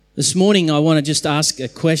This morning I want to just ask a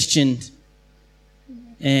question,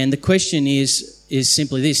 and the question is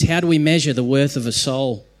simply this: how do we measure the worth of a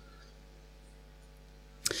soul?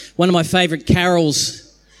 One of my favourite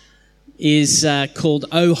carols is called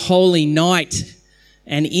 "O Holy Night,"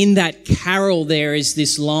 and in that carol there is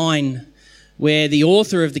this line where the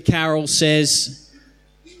author of the carol says,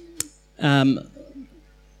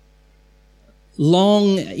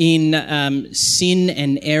 long in sin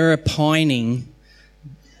and error pining,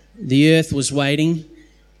 the earth was waiting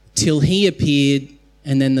till he appeared,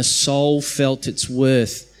 and then the soul felt its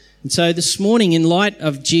worth. And so this morning, in light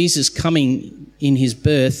of Jesus coming in his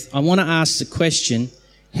birth, I want to ask the question,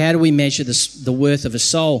 how do we measure the worth of a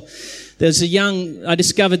soul? I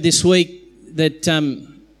discovered this week that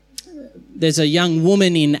there's a young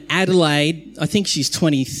woman in Adelaide, I think she's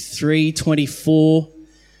 23, 24.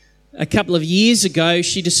 A couple of years ago,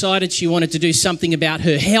 she decided she wanted to do something about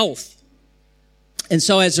her health. And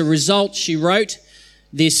so as a result, she wrote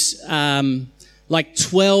this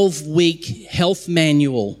 12-week health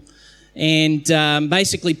manual and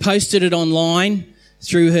basically posted it online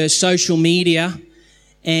through her social media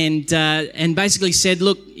and basically said,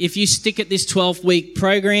 look, if you stick at this 12-week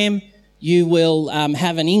program, you will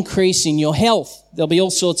have an increase in your health. There'll be all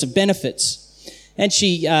sorts of benefits. And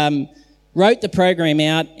she wrote the program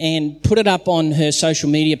out and put it up on her social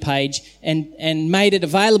media page and made it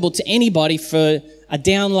available to anybody for a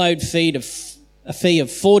download fee of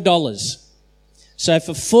 $4. So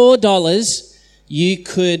for $4, you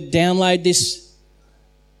could download this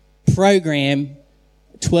program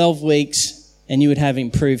 12 weeks and you would have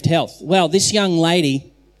improved health. Well, this young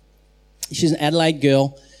lady, she's an Adelaide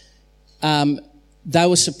girl, they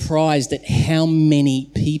were surprised at how many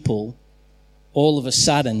people all of a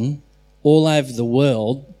sudden, all over the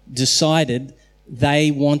world, decided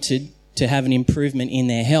they wanted to have an improvement in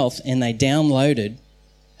their health, and they downloaded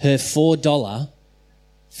her $4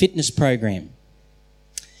 fitness program.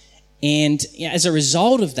 And as a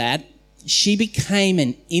result of that, she became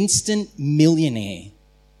an instant millionaire.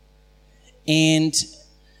 And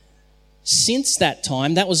since that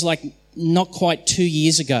time, that was like not quite 2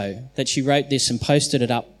 years ago that she wrote this and posted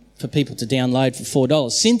it up for people to download for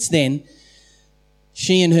 $4. Since then,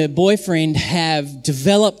 she and her boyfriend have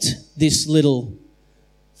developed this little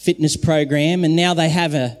fitness program, and now they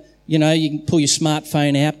have you can pull your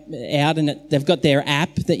smartphone app out and they've got their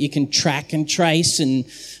app that you can track and trace and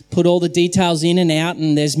put all the details in and out,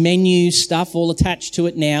 and there's menu stuff all attached to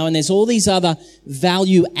it now, and there's all these other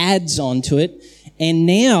value adds onto it, and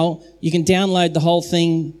now you can download the whole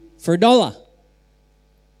thing for $1.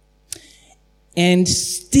 And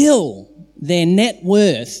still, their net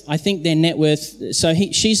worth, so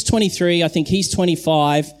she's 23, I think he's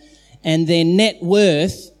 25, and their net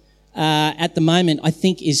worth at the moment, I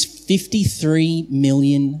think, is $53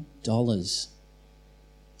 million.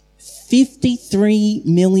 $53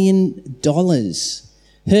 million.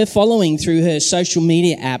 Her following through her social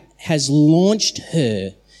media app has launched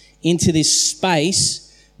her into this space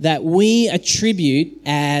that we attribute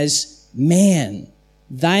as, man,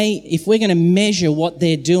 if we're going to measure what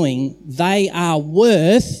they're doing, they are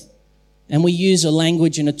worth, and we use a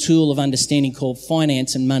language and a tool of understanding called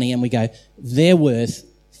finance and money, and we go, they're worth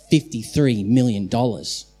 $53 million.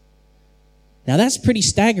 Now that's pretty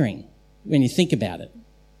staggering when you think about it.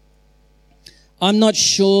 I'm not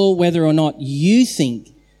sure whether or not you think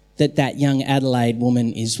that young Adelaide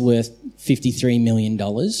woman is worth $53 million,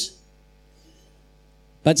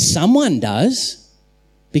 but someone does,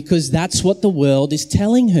 because that's what the world is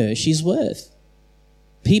telling her she's worth.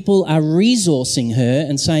 People are resourcing her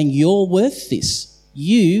and saying, you're worth this.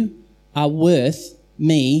 You are worth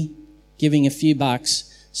me giving a few bucks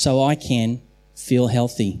so I can feel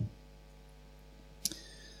healthy.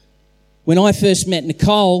 When I first met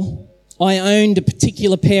Nicole, I owned a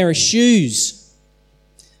particular pair of shoes.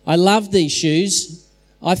 I loved these shoes.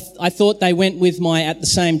 I thought they went with at the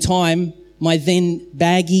same time, my then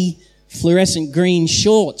baggy fluorescent green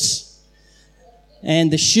shorts.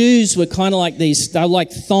 And the shoes were kind of like these, they were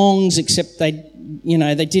like thongs, except they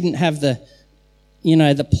didn't have the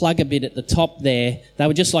plugger bit at the top there. They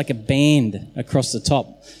were just like a band across the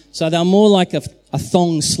top. So they were more like a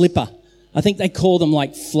thong slipper. I think they call them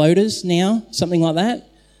like floaters now, something like that.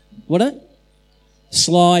 What?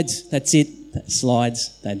 Slides, that's it.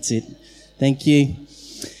 Slides, that's it. Thank you.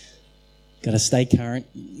 Got to stay current.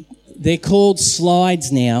 They're called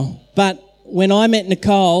slides now. But when I met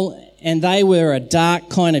Nicole and they were a dark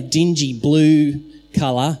kind of dingy blue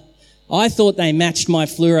colour, I thought they matched my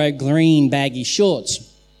fluoro green baggy shorts.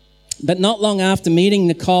 But not long after meeting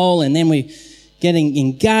Nicole, and then we getting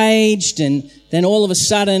engaged, and then all of a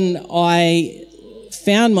sudden I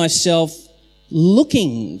found myself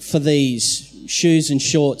looking for these shoes and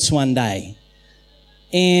shorts one day.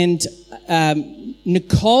 And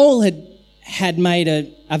Nicole had made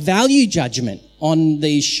a value judgment on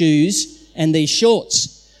these shoes and these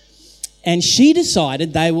shorts. And she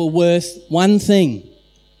decided they were worth one thing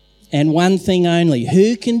and one thing only.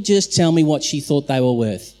 Who can just tell me what she thought they were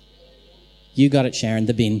worth? You got it, Sharon,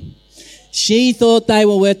 the bin. She thought they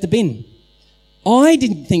were worth the bin. I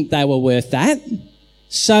didn't think they were worth that.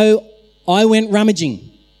 So I went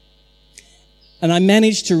rummaging. And I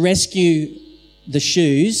managed to rescue the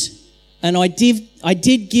shoes. And I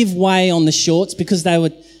did give way on the shorts because they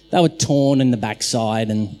were torn in the backside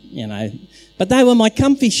and, but they were my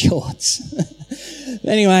comfy shorts.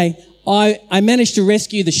 Anyway, I managed to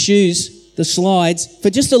rescue the shoes, the slides, for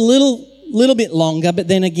just a little bit longer, but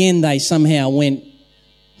then again they somehow went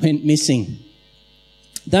missing.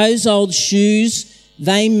 Those old shoes,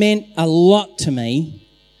 they meant a lot to me.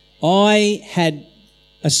 I had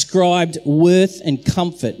ascribed worth and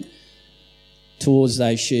comfort towards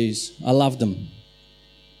those shoes. I loved them.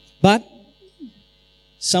 But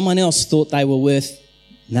someone else thought they were worth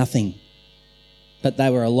nothing, but they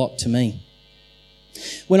were a lot to me.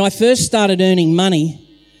 When I first started earning money,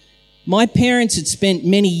 my parents had spent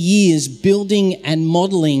many years building and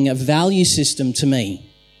modelling a value system to me.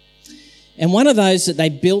 And one of those that they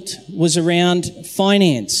built was around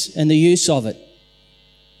finance and the use of it.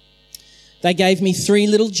 They gave me 3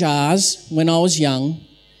 little jars when I was young,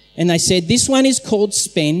 and they said, this one is called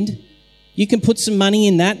spend. You can put some money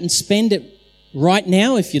in that and spend it right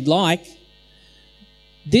now if you'd like.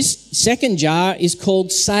 This second jar is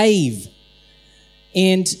called save.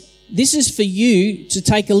 And this is for you to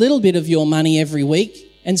take a little bit of your money every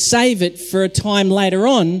week and save it for a time later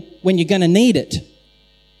on when you're going to need it.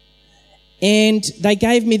 And they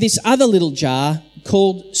gave me this other little jar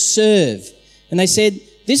called serve. And they said,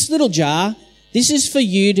 this little jar, this is for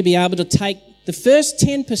you to be able to take the first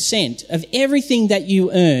 10% of everything that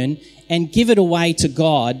you earn and give it away to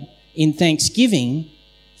God in thanksgiving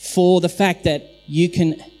for the fact that you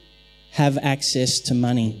can have access to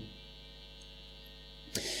money.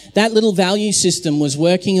 That little value system was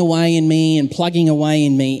working away in me and plugging away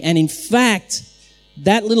in me. And in fact,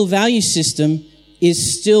 that little value system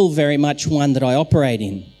is still very much one that I operate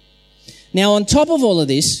in. Now, on top of all of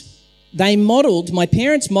this, my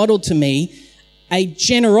parents modeled to me a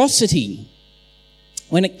generosity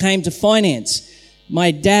when it came to finance.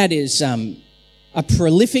 My dad is a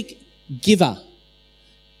prolific giver.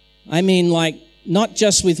 I mean, not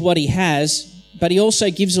just with what he has, but he also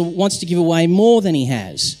wants to give away more than he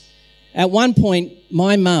has. At one point,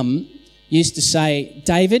 my mum used to say,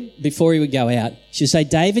 David, before he would go out, she would say,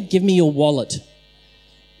 David, give me your wallet.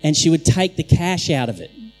 And she would take the cash out of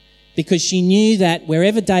it because she knew that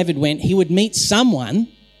wherever David went, he would meet someone,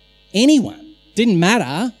 anyone, didn't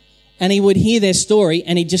matter, and he would hear their story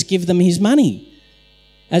and he'd just give them his money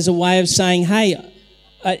as a way of saying, hey,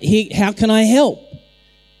 how can I help? You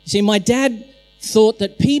see, my dad thought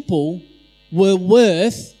that people were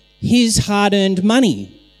worth his hard-earned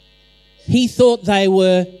money. He thought they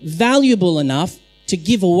were valuable enough to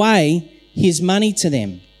give away his money to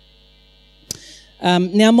them.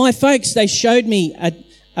 Now, my folks, they showed me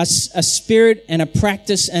a spirit and a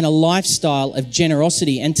practice and a lifestyle of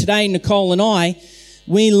generosity. And today, Nicole and I,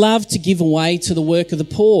 we love to give away to the work of the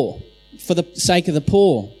poor, for the sake of the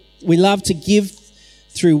poor. We love to give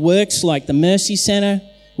through works like the Mercy Centre.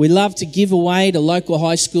 We love to give away to local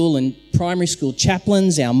high school and primary school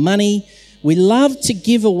chaplains our money. We love to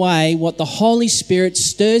give away what the Holy Spirit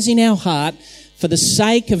stirs in our heart for the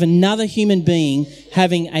sake of another human being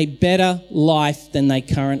having a better life than they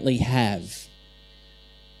currently have.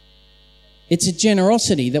 It's a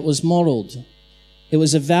generosity that was modelled. It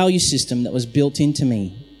was a value system that was built into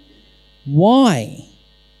me. Why?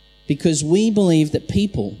 Because we believe that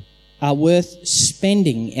people are worth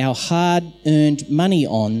spending our hard-earned money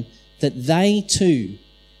on, that they too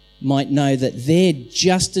might know that they're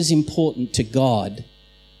just as important to God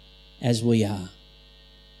as we are.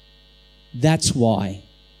 That's why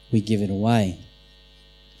we give it away.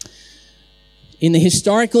 In the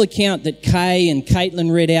historical account that Kay and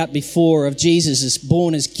Caitlin read out before of Jesus as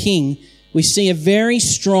born as King, we see a very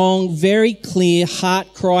strong, very clear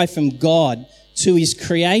heart cry from God to his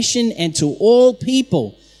creation and to all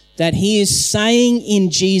people that he is saying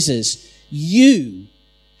in Jesus, you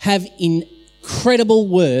have incredible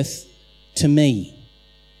worth to me.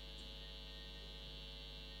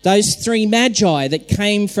 Those 3 magi that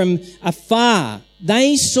came from afar,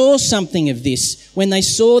 they saw something of this when they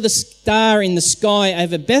saw the star in the sky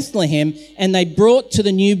over Bethlehem, and they brought to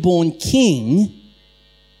the newborn king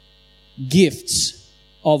gifts.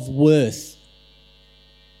 of worth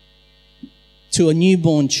to a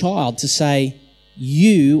newborn child to say,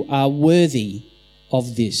 you are worthy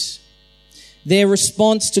of this. Their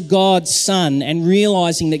response to God's Son and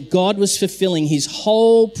realizing that God was fulfilling his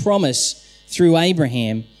whole promise through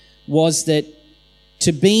Abraham was that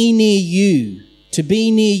to be near you,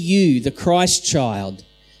 the Christ child,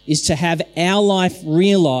 is to have our life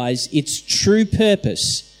realize its true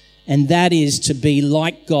purpose, and that is to be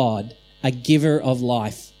like God, a giver of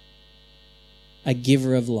life. A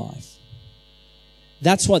giver of life.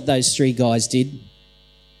 That's what those three guys did.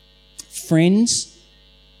 Friends,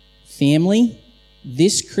 family,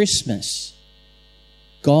 this Christmas,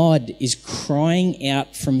 God is crying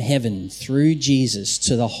out from heaven through Jesus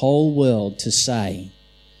to the whole world to say,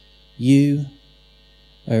 you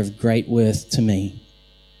are of great worth to me.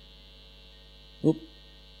 Oop.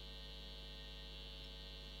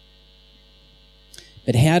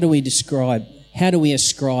 But how do we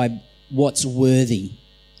ascribe what's worthy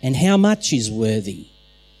and how much is worthy?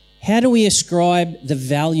 How do we ascribe the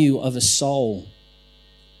value of a soul,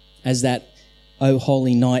 as that O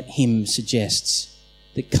Holy Night hymn suggests,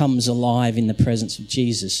 that comes alive in the presence of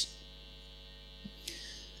Jesus?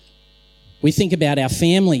 We think about our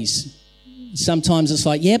families. Sometimes it's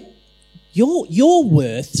like, yep, you're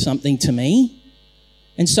worth something to me.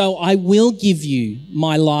 And so I will give you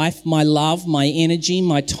my life, my love, my energy,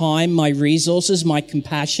 my time, my resources, my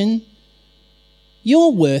compassion.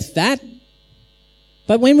 You're worth that.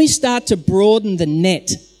 But when we start to broaden the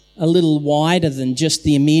net a little wider than just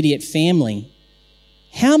the immediate family,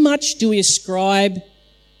 how much do we ascribe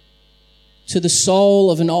to the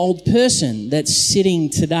soul of an old person that's sitting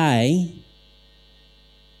today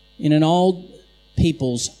in an old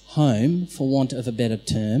people's home, for want of a better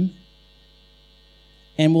term,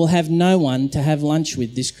 and will have no one to have lunch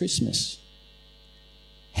with this Christmas?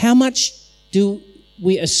 How much do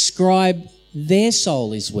we ascribe their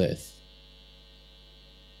soul is worth?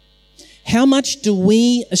 How much do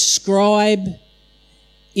we ascribe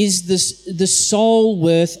is the soul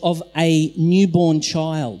worth of a newborn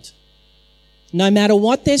child? No matter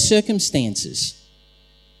what their circumstances,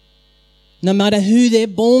 no matter who they're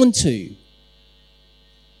born to,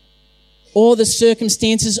 or the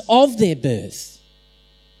circumstances of their birth,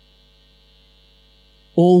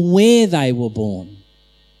 or where they were born.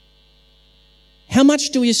 How much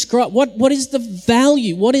do we ascribe? What is the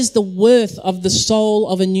value? What is the worth of the soul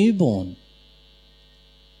of a newborn?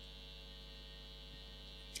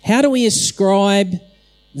 How do we ascribe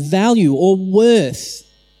value or worth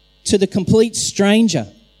to the complete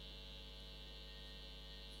stranger?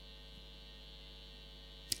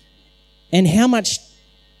 And how much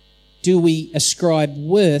do we ascribe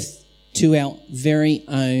worth to our very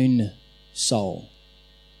own soul,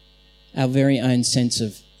 our very own sense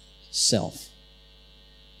of self?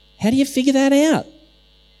 How do you figure that out?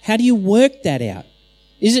 How do you work that out?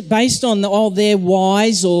 Is it based on, they're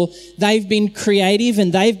wise, or they've been creative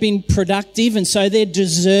and they've been productive and so they're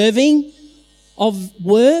deserving of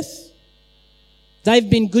worth? They've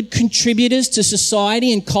been good contributors to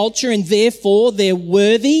society and culture and therefore they're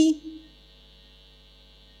worthy?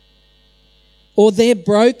 Or they're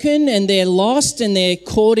broken and they're lost and they're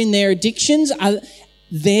caught in their addictions?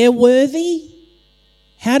 They're worthy?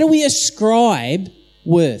 How do we ascribe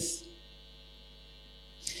worth?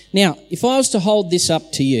 Now, if I was to hold this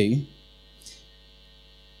up to you,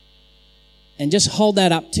 and just hold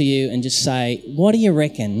that up to you and just say, what do you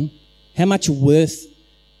reckon, how much worth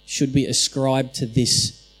should we ascribe to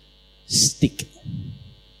this stick?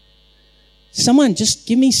 Someone just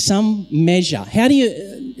give me some measure. How do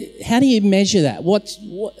you measure that?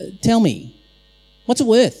 Tell me. What's it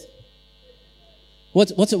worth?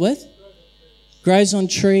 What's it worth? Grows on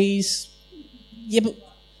trees. Yeah, but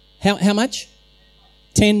how much?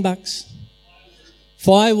 $10.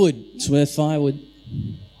 Firewood. It's worth firewood.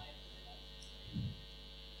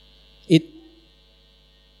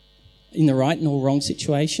 In the right or wrong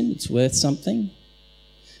situation, it's worth something.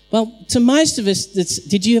 Well, to most of us,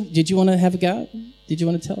 did you want to have a go? Did you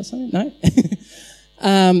want to tell us something? No?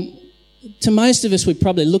 To most of us, we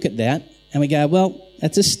probably look at that and we go, well,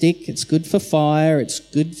 that's a stick. It's good for fire. It's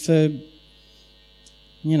good for,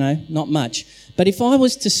 not much. But if I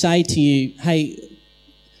was to say to you, hey,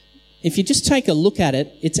 if you just take a look at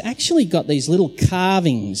it, it's actually got these little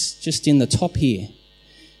carvings just in the top here.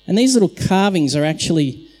 And these little carvings are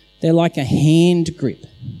actually, they're like a hand grip.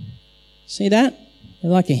 See that? They're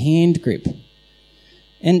like a hand grip.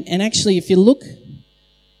 And actually, if you look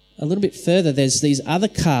a little bit further, there's these other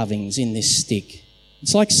carvings in this stick.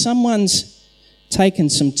 It's like someone's taken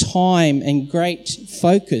some time and great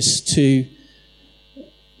focus to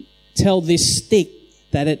tell this stick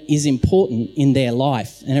that it is important in their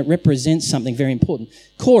life and it represents something very important.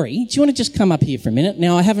 Corey, do you want to just come up here for a minute?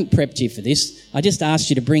 Now, I haven't prepped you for this. I just asked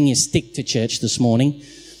you to bring your stick to church this morning.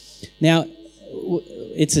 Now,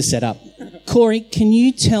 it's a setup. Corey, can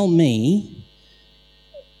you tell me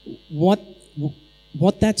what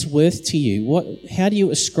that's worth to you? How do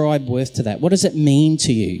you ascribe worth to that? What does it mean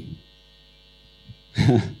to you?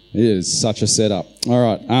 It is such a setup. All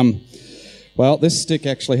right. Well, this stick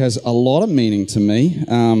actually has a lot of meaning to me.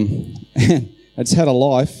 It's had a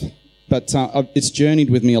life, but it's journeyed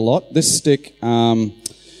with me a lot. This stick I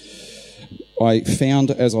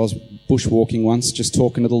found as I was bushwalking once, just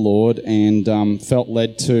talking to the Lord, and felt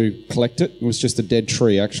led to collect it. It was just a dead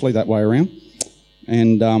tree, actually, that way around.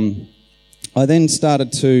 And I then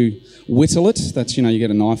started to whittle it. That's, you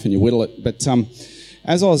get a knife and you whittle it. But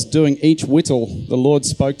as I was doing each whittle, the Lord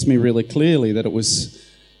spoke to me really clearly that it was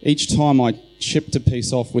each time I chipped a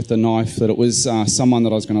piece off with the knife, that it was someone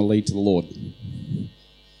that I was going to lead to the Lord.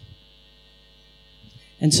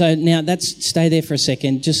 And so now stay there for a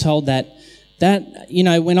second. Just hold that.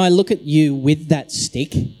 When I look at you with that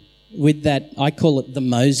stick, with that, I call it the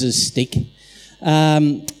Moses stick.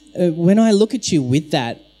 When I look at you with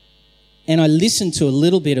that, and I listen to a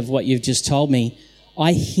little bit of what you've just told me,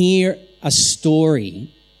 I hear a story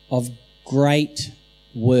of great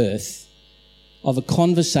worth, of a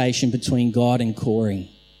conversation between God and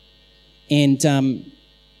Corey. And,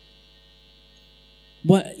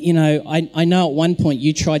 I know at one point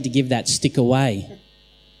you tried to give that stick away.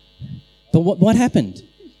 But what happened?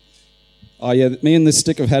 Oh, yeah, me and this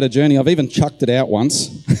stick have had a journey. I've even chucked it out once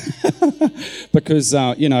because,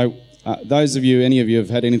 those of you, any of you have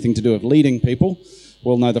had anything to do with leading people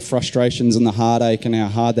will know the frustrations and the heartache and how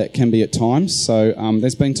hard that can be at times. So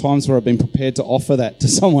there's been times where I've been prepared to offer that to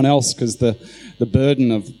someone else because the burden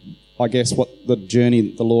of, I guess, what the journey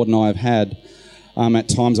the Lord and I have had, at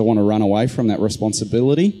times I want to run away from that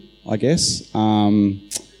responsibility, I guess.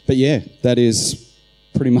 But yeah, that is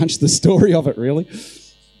pretty much the story of it, really.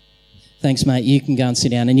 Thanks, mate. You can go and sit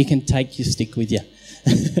down and you can take your stick with you.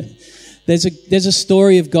 There's a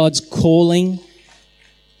story of God's calling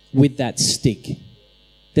with that stick.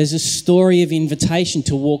 There's a story of invitation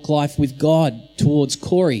to walk life with God towards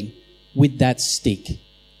Corey with that stick.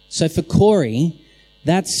 So for Corey,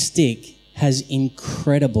 that stick has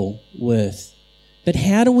incredible worth. But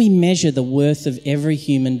how do we measure the worth of every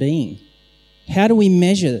human being? How do we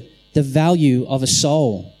measure the value of a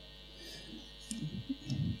soul?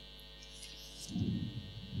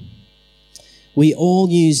 We all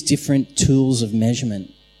use different tools of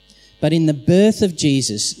measurement. But in the birth of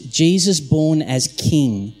Jesus born as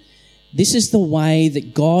King, this is the way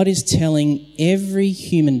that God is telling every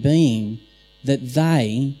human being that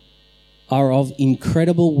they are of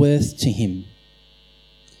incredible worth to Him.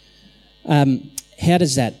 How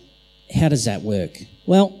does that work?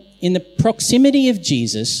 Well, in the proximity of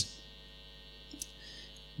Jesus,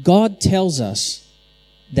 God tells us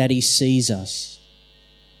that He sees us.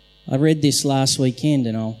 I read this last weekend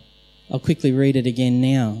and I'll quickly read it again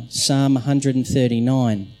now. Psalm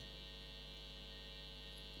 139.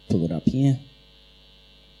 Pull it up here.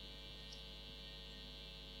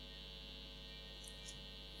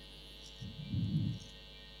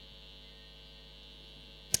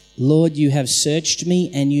 Lord, you have searched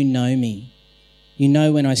me and you know me. You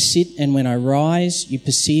know when I sit and when I rise. You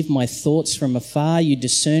perceive my thoughts from afar. You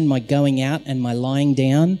discern my going out and my lying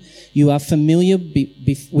down. You are familiar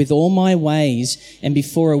with all my ways, and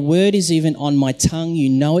before a word is even on my tongue, you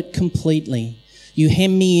know it completely. You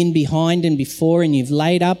hem me in behind and before, and you've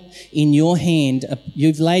laid your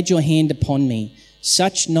hand upon me.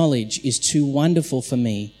 Such knowledge is too wonderful for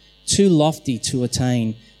me, too lofty to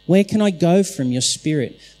attain. Where can I go from your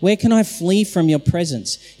spirit? Where can I flee from your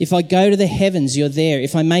presence? If I go to the heavens, you're there.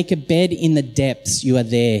 If I make a bed in the depths, you are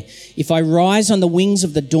there. If I rise on the wings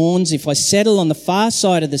of the dawns, if I settle on the far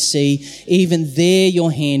side of the sea, even there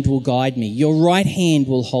your hand will guide me. Your right hand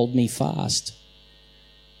will hold me fast.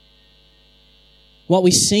 What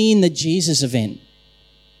we see in the Jesus event,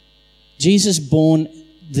 Jesus born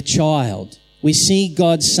the child, we see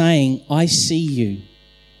God saying, I see you,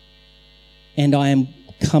 and I am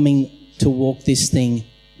coming to walk this thing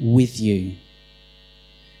with you.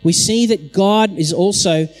 We see that God is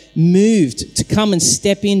also moved to come and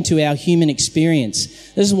step into our human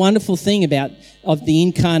experience. There's a wonderful thing of the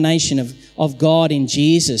incarnation of God in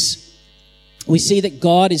Jesus. We see that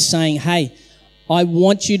God is saying, hey, I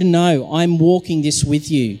want you to know I'm walking this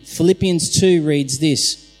with you. Philippians 2 reads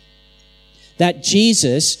this, that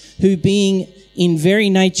Jesus, who being in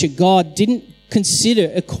very nature God, didn't consider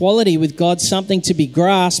equality with God something to be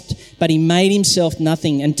grasped, but he made himself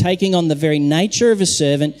nothing, and taking on the very nature of a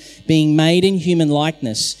servant, being made in human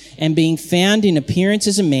likeness, and being found in appearance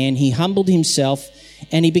as a man, he humbled himself,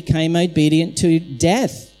 and he became obedient to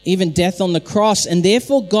death, even death on the cross. And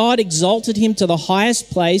therefore God exalted him to the highest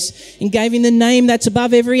place and gave him the name that's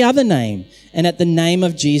above every other name. And at the name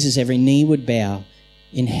of Jesus every knee would bow,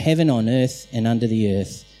 in heaven, on earth, and under the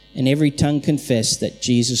earth, and every tongue confess that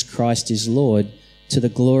Jesus Christ is Lord, to the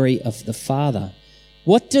glory of the Father.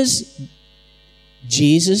 What does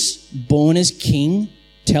Jesus, born as King,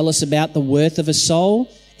 tell us about the worth of a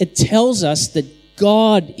soul? It tells us that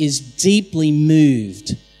God is deeply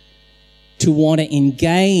moved to want to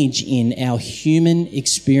engage in our human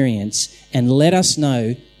experience and let us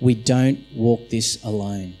know we don't walk this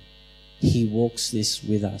alone. He walks this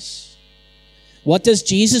with us. What does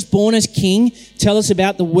Jesus, born as King, tell us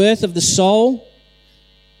about the worth of the soul?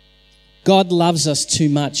 God loves us too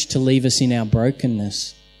much to leave us in our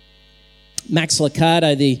brokenness. Max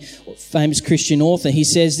Lucado, the famous Christian author, he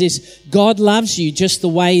says this: God loves you just the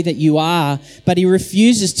way that you are, but he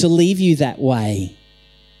refuses to leave you that way.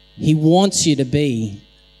 He wants you to be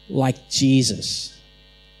like Jesus.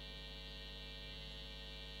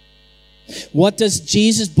 What does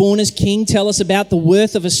Jesus, born as King, tell us about the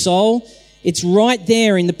worth of a soul? It's right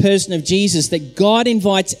there in the person of Jesus that God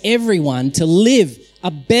invites everyone to live a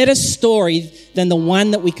better story than the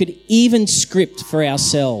one that we could even script for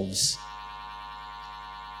ourselves.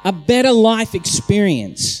 A better life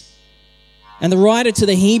experience. And the writer to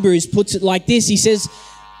the Hebrews puts it like this. He says,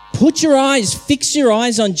 fix your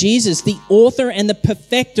eyes on Jesus, the author and the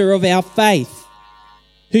perfecter of our faith,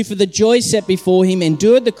 who for the joy set before him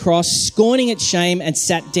endured the cross, scorning its shame, and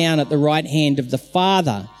sat down at the right hand of the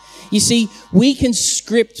Father. You see, we can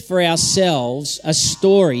script for ourselves a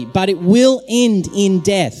story, but it will end in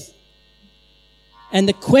death. And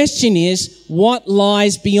the question is, what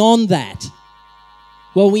lies beyond that?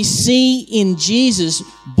 Well, we see in Jesus,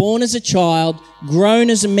 born as a child, grown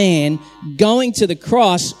as a man, going to the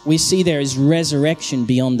cross, we see there is resurrection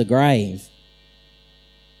beyond the grave.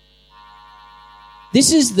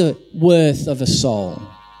 This is the worth of a soul.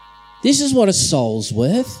 This is what a soul's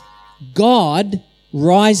worth. God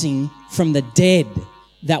rising from the dead,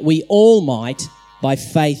 that we all might, by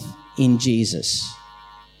faith in Jesus.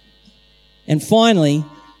 And finally,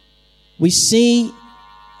 we see,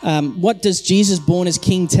 what does Jesus, born as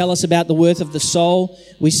King, tell us about the worth of the soul?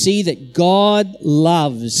 We see that God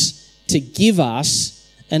loves to give us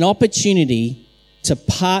an opportunity to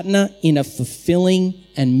partner in a fulfilling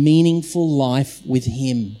and meaningful life with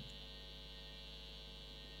him.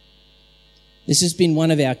 This has been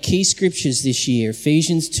one of our key scriptures this year,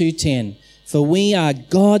 Ephesians 2:10. For we are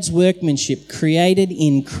God's workmanship, created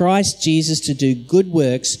in Christ Jesus to do good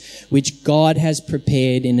works, which God has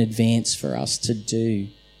prepared in advance for us to do.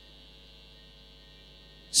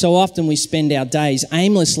 So often we spend our days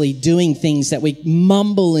aimlessly doing things that we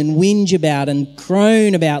mumble and whinge about and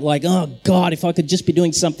groan about, like, oh God, if I could just be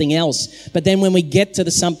doing something else. But then when we get to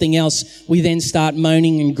the something else, we then start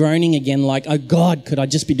moaning and groaning again, like, oh God, could I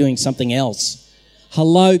just be doing something else?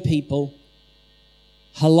 Hello, people.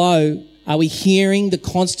 Hello. Are we hearing the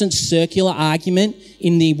constant circular argument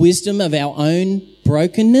in the wisdom of our own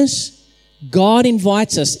brokenness? God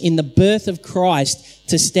invites us in the birth of Christ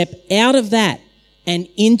to step out of that and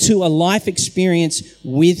into a life experience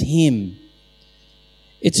with him.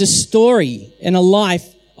 It's a story and a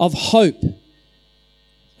life of hope.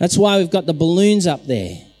 That's why we've got the balloons up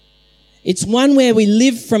there. It's one where we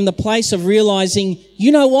live from the place of realizing,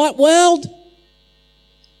 you know what, world?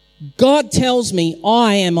 God tells me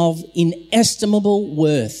I am of inestimable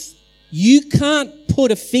worth. You can't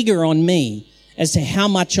put a figure on me as to how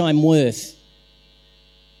much I'm worth.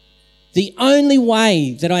 The only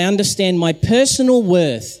way that I understand my personal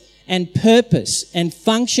worth and purpose and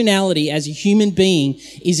functionality as a human being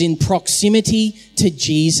is in proximity to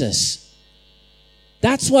Jesus.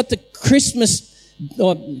 That's what the Christmas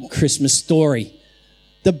story,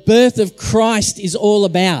 the birth of Christ, is all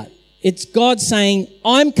about. It's God saying,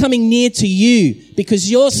 I'm coming near to you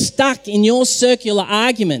because you're stuck in your circular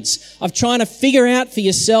arguments of trying to figure out for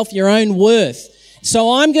yourself your own worth.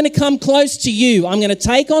 So I'm going to come close to you. I'm going to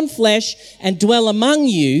take on flesh and dwell among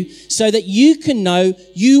you so that you can know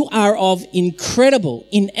you are of incredible,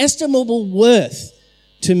 inestimable worth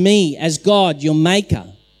to me as God, your maker.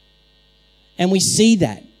 And we see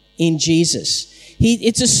that in Jesus.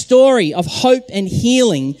 It's a story of hope and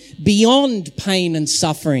healing beyond pain and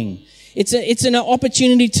suffering. It's an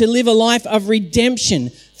opportunity to live a life of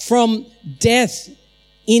redemption from death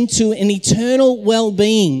into an eternal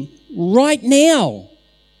well-being right now.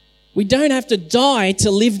 We don't have to die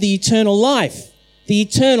to live the eternal life. The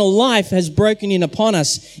eternal life has broken in upon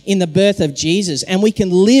us in the birth of Jesus, and we can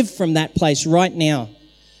live from that place right now.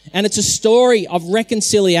 And it's a story of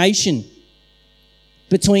reconciliation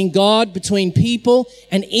between God, between people,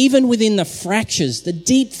 and even within the fractures, the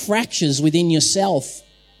deep fractures within yourself.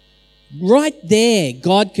 Right there,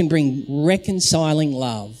 God can bring reconciling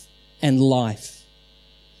love and life.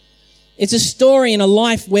 It's a story in a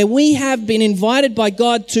life where we have been invited by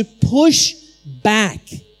God to push back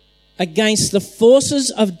against the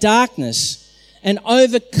forces of darkness and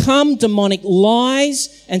overcome demonic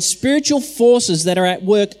lies and spiritual forces that are at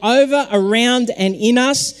work over, around, and in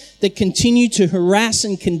us that continue to harass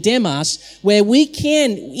and condemn us, where we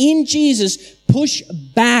can, in Jesus, push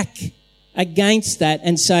back against that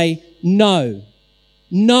and say, no,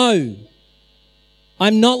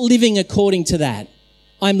 I'm not living according to that.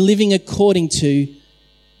 I'm living according to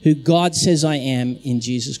who God says I am in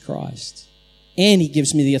Jesus Christ. And he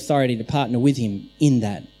gives me the authority to partner with him in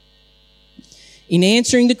that. In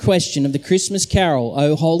answering the question of the Christmas carol,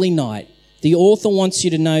 O Holy Night, the author wants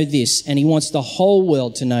you to know this, and he wants the whole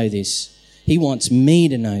world to know this. He wants me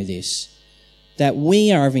to know this, that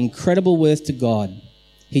we are of incredible worth to God.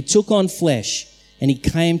 He took on flesh, and he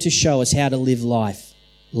came to show us how to live life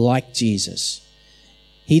like Jesus.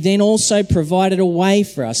 He then also provided a way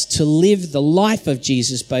for us to live the life of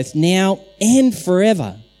Jesus both now and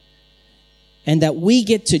forever. And that we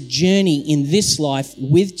get to journey in this life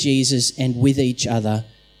with Jesus and with each other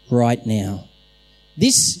right now.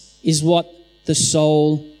 This is what the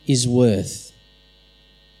soul is worth.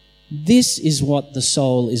 This is what the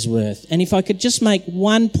soul is worth. And if I could just make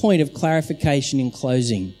one point of clarification in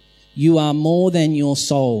closing. You are more than your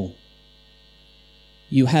soul.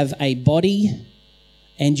 You have a body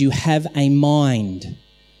and you have a mind.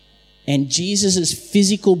 And Jesus'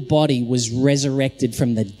 physical body was resurrected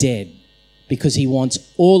from the dead, because he wants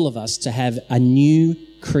all of us to have a new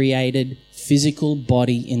created physical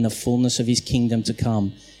body in the fullness of his kingdom to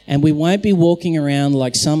come. And we won't be walking around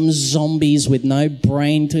like some zombies with no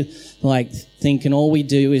brain to thinking all we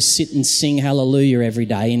do is sit and sing hallelujah every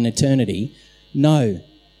day in eternity. No,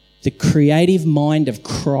 the creative mind of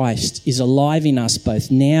Christ is alive in us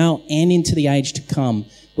both now and into the age to come,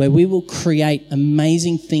 where we will create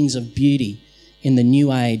amazing things of beauty in the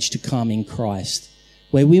new age to come in Christ,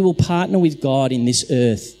 where we will partner with God in this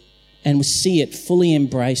earth and will see it fully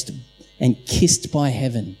embraced and kissed by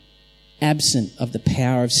heaven, absent of the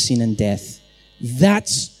power of sin and death.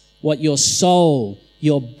 That's what your soul,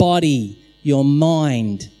 your body, your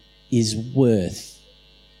mind is worth.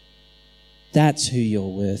 That's who you're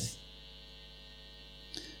worth.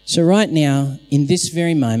 So right now, in this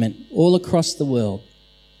very moment, all across the world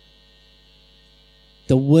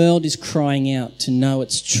is crying out to know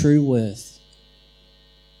its true worth.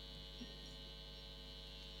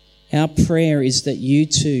 Our prayer is that you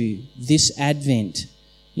too, this Advent,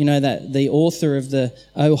 that the author of the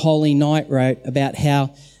O Holy Night wrote about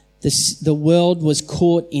how the world was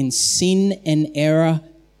caught in sin and error,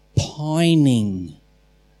 pining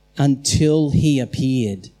until he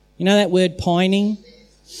appeared. You know that word pining?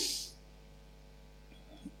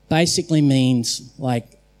 Basically means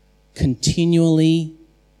like continually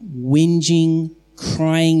whinging,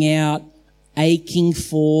 crying out, aching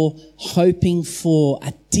for, hoping for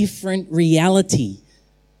a different reality.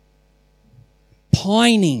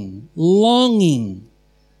 Pining, longing.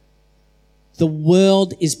 The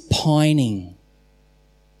world is pining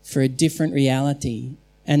for a different reality.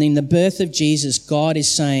 And in the birth of Jesus, God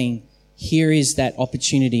is saying, here is that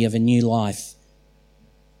opportunity of a new life.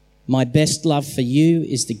 My best love for you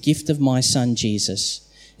is the gift of my son, Jesus.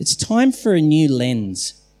 It's time for a new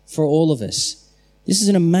lens for all of us. This is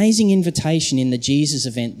an amazing invitation in the Jesus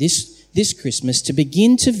event this Christmas to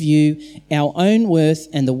begin to view our own worth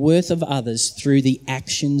and the worth of others through the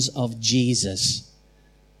actions of Jesus.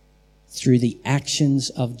 Through the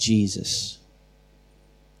actions of Jesus.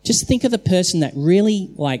 Just think of the person that really,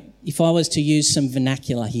 if I was to use some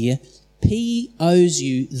vernacular here, P owes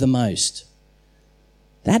you the most.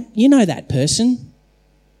 That person.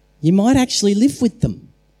 You might actually live with them.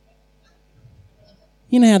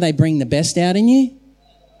 You know how they bring the best out in you?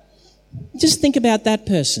 Just think about that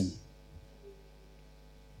person.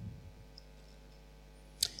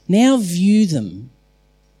 Now view them.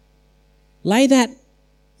 Lay that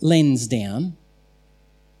lens down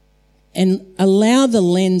and allow the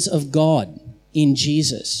lens of God in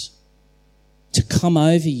Jesus to come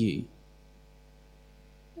over you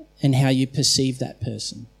and how you perceive that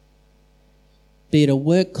person. Be it a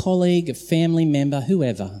work colleague, a family member,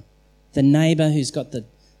 whoever. The neighbour who's got the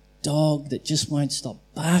dog that just won't stop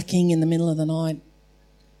barking in the middle of the night.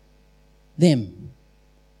 them.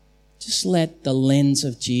 Just let the lens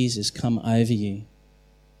of Jesus come over you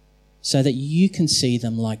so that you can see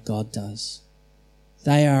them like God does.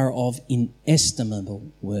 They are of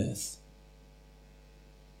inestimable worth.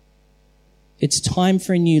 It's time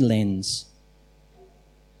for a new lens,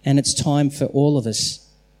 and it's time for all of us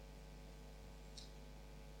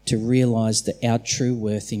to realise that our true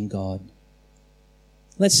worth in God.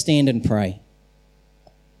 Let's stand and pray.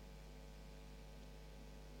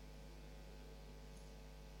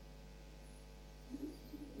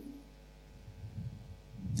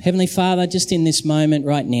 Heavenly Father, just in this moment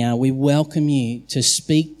right now, we welcome you to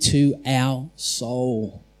speak to our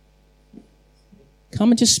soul.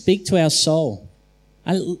 Come and just speak to our soul.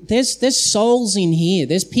 There's souls in here.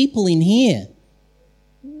 There's people in here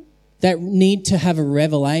that need to have a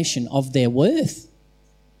revelation of their worth.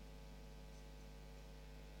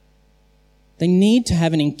 They need to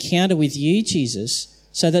have an encounter with you, Jesus,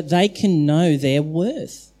 so that they can know their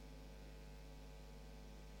worth.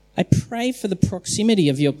 I pray for the proximity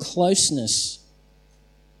of your closeness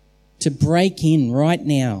to break in right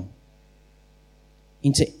now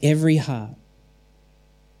into every heart.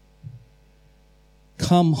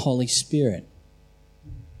 Come, Holy Spirit.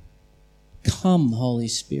 Come, Holy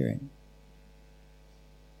Spirit.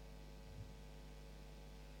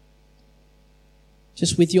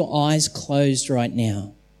 Just with your eyes closed right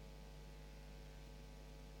now,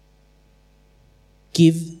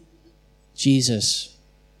 give Jesus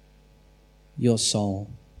your soul.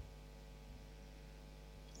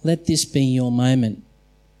 Let this be your moment,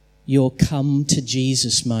 your come to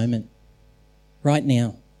Jesus moment, right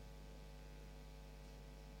now.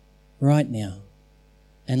 Right now.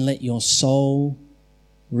 And let your soul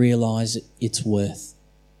realise its worth.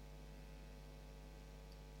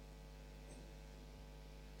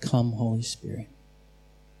 Come, Holy Spirit.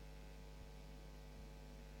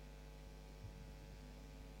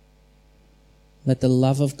 Let the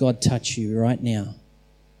love of God touch you right now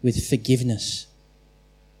with forgiveness,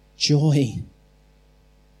 joy,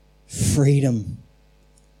 freedom,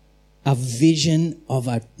 a vision of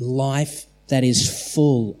a life that is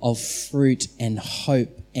full of fruit and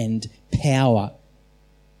hope and power,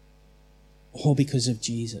 all because of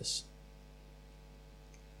Jesus.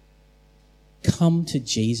 Come to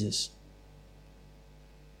Jesus.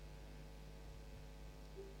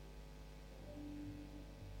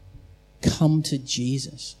 Come to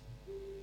Jesus.